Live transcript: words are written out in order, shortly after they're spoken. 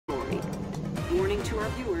To our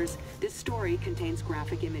viewers, this story contains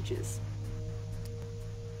graphic images.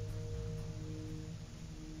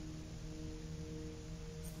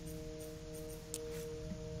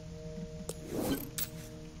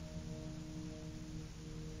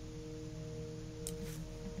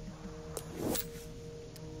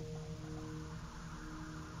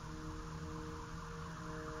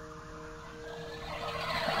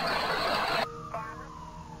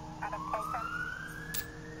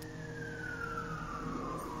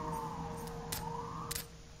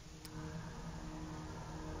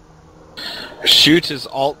 Shoot is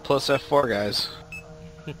Alt plus F4, guys.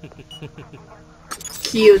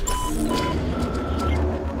 Cute.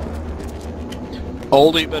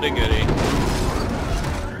 Oldie but a goodie.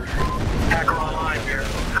 Hacker online here.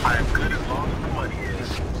 I am good as long as the money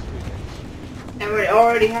is. And we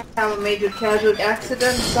already have a major casualty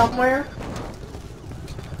accident somewhere.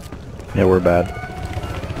 Yeah, we're bad.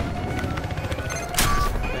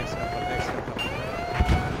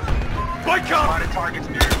 Fight come! Targets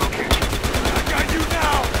near your location. I got you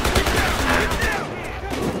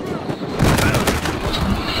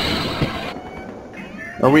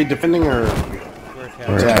now! Are we defending or?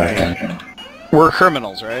 We're attacking. We're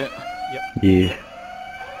criminals, right? Yeah.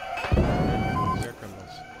 They're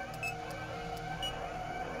criminals.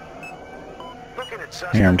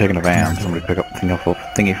 Here, I'm taking a van. Somebody pick up the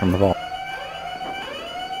thingy from the vault.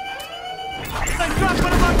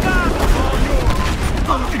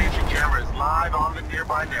 Location camera is live on the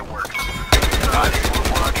nearby network.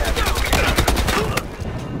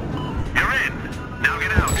 You're in. Now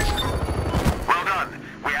get out. Well done.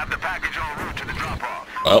 We have the package en route to the drop-off.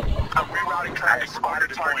 Oh. I'm rerouting traffic to other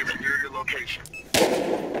targets near your location.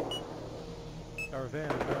 Our van.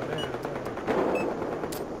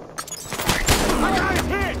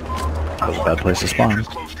 That was a bad place to spawn.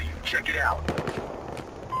 Close to you. Check it out.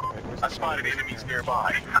 I spotted enemies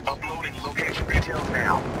nearby. Uploading location details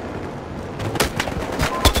now.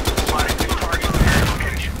 Spotted two targets near your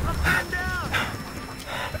location. Stand down!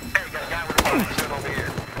 Hey, got a guy with a gun over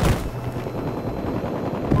here.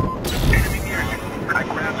 Enemy near you. I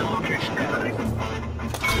grabbed the location data.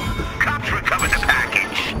 Cops recovered the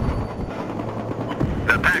package.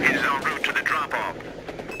 The package is en route to the drop-off.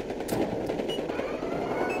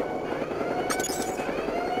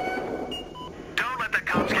 Don't let the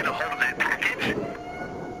cops get a hold of that package.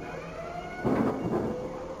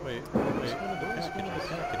 Wait.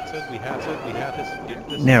 It says we have this.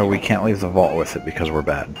 Yeah, we can't leave the vault with it because we're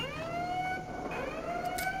bad.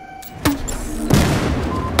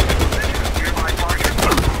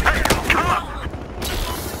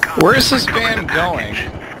 Where is this van going?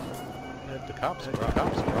 The cops.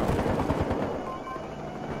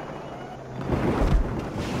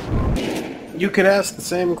 You could ask the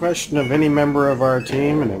same question of any member of our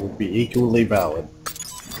team, and it would be equally valid.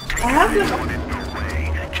 I have to.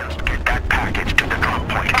 Just get that package to the drop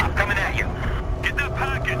point. Cop coming at you. Get that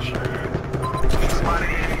package. Spotted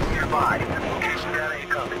enemies nearby. Location data ain't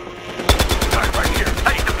coming. Right here.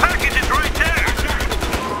 Hey, the package is right there.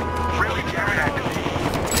 Really carry activity.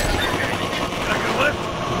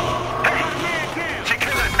 Hey,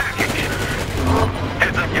 secure that package.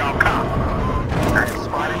 Heads up, y'all, cop.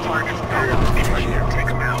 Spotted targets there. Right here. Take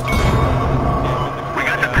them out. We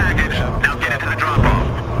got the package. Now get it to the drop-off.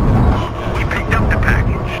 We picked up the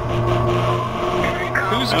package.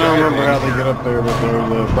 Who's I don't remember how they get up there, but there's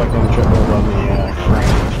a fucking shitload on the crane.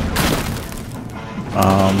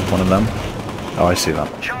 One of them. Oh, I see them.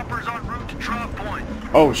 Choppers en route to drop point.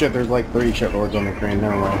 Oh shit, there's like 3 shitlords on the crane.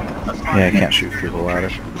 Never mind. Yeah, I can't shoot through the ladder.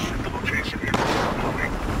 The location is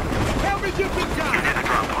help me get this guy. Get to the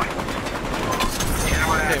drop point.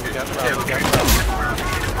 Okay, we got the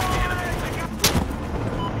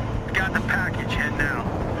Got the package. Head now.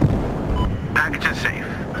 Package is safe.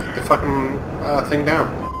 The fucking thing down.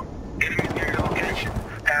 Enemies near your location.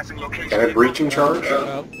 Passing location. Got a breaching charge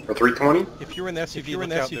Well, for 320. if you're in the SUV,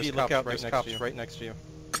 look out. There's cops right next to you.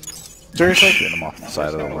 Seriously? Shoot them off the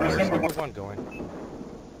side of the ladder. There's one going.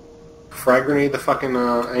 Frag grenade the fucking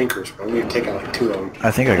anchors. I need to take out like 2 of them.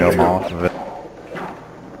 I think I got them all off of it.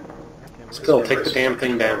 Still, take the damn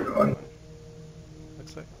thing down.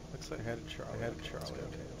 Looks like I had a Charlie. Okay,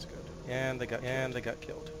 that's good. And they got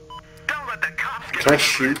killed. Don't let the cops get Can I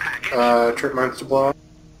shoot trip mines to blow up?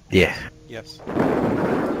 Yeah. Yes.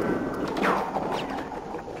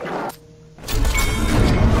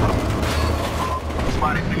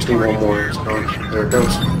 Just need one more. It's gone. There it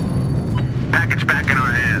goes. Package back in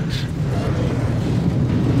our hands.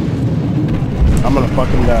 I'm gonna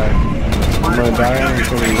fucking die. I'm gonna die and it's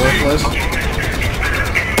gonna be worthless.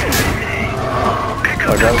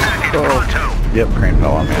 Oh, guys. Oh. Yep, crane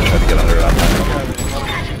fell on me. I tried to get under it.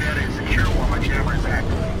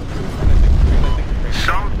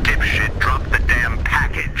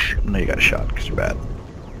 package. No, you got a shot because you're bad.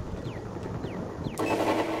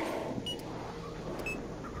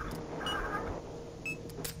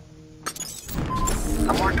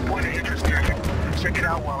 I marked a point of interest here. Check it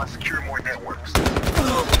out while I secure more networks. The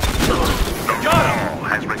Rebel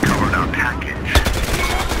has recovered our package.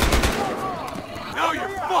 Now you're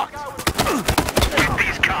fucked! Get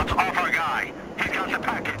these cops off our guy. He's got the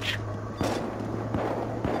package.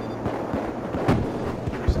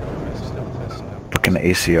 Fucking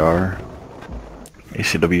ACR.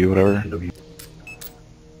 ACW, whatever.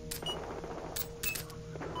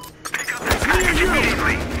 Pick up that package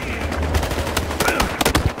immediately.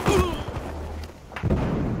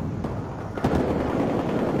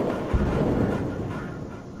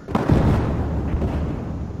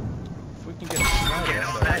 If we can get a sniper Get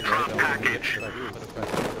on that drop package.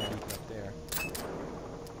 there.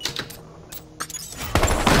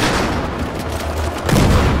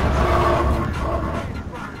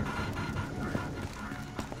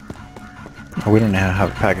 Oh, we don't have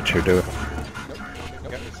a package here, do it.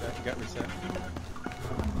 Got reset.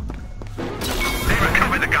 They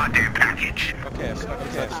recovered the goddamn package. Okay,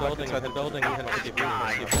 stuck inside the building. We had to get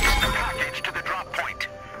Guy, get the package to the drop point.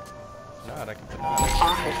 not. I can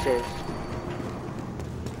Offices.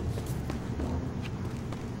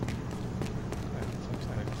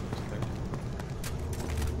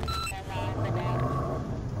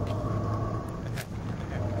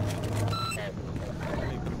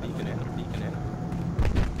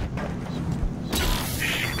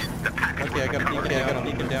 The package Okay, I got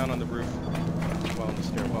a beacon down on the roof. Well, in the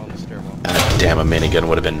stairwell. Damn, a minigun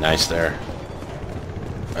would have been nice there.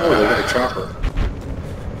 Oh, they got a chopper.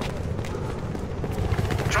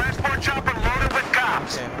 transport chopper loaded with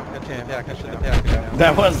cops. Okay, package to the package now.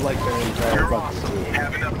 That was like their entire You're off. fucking team.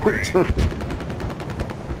 Have an upgrade.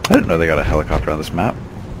 I didn't know they got a helicopter on this map.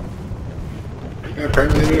 Yeah,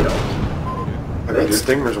 apparently they do. I bet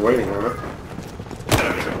Stinger's waiting on it.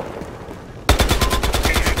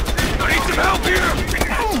 I need some help here!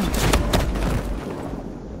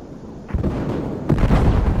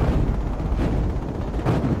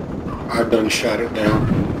 I've done shot it down.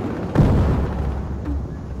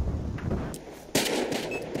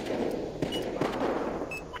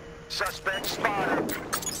 Suspect spotted.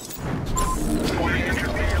 Point of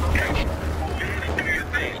interest in your location. Move in and do your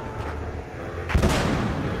thing.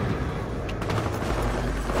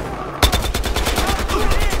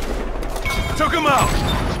 Took him out!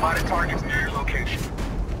 Spotted targets near your location.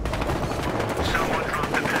 Someone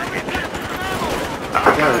dropped the package. I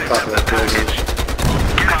got on top of that building.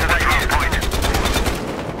 Get to the drop point.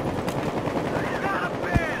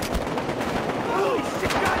 Holy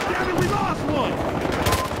shit, goddammit, we lost one!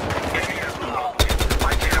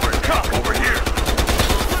 My camera's cut over here.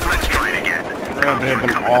 Let's try it again. I hit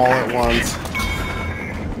them all at once.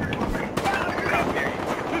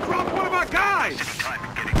 We dropped one of our guys!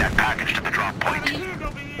 Time getting that package to the drop point.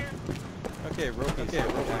 Okay, Roki.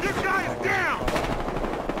 Your guy is down!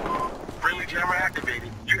 Friendly jammer activated.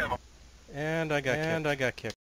 You have a And I got kicked.